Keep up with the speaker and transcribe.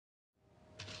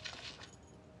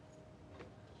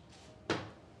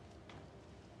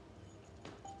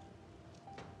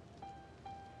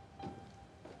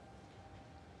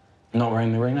not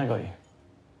wearing the ring I got you?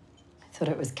 I thought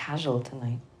it was casual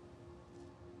tonight.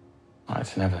 Oh,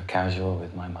 it's never casual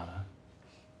with my mother.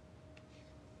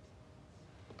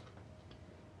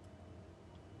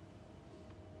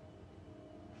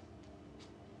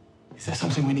 Is there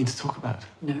something we need to talk about?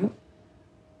 No.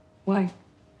 Why?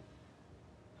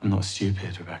 I'm not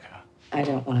stupid, Rebecca. I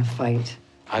don't want to fight.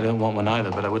 I don't want one either,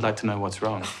 but I would like to know what's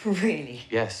wrong. Really?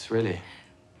 Yes, really.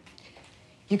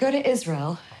 You go to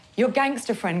Israel, your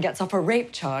gangster friend gets off a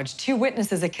rape charge, 2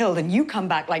 witnesses are killed, and you come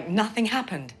back like nothing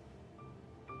happened.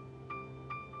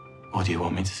 What do you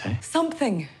want me to say?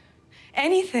 Something.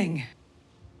 Anything.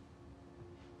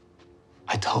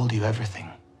 I told you everything.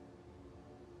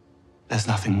 There's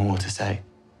nothing more to say.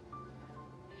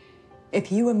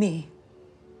 If you were me,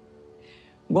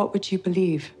 what would you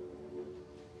believe?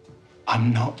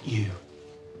 I'm not you.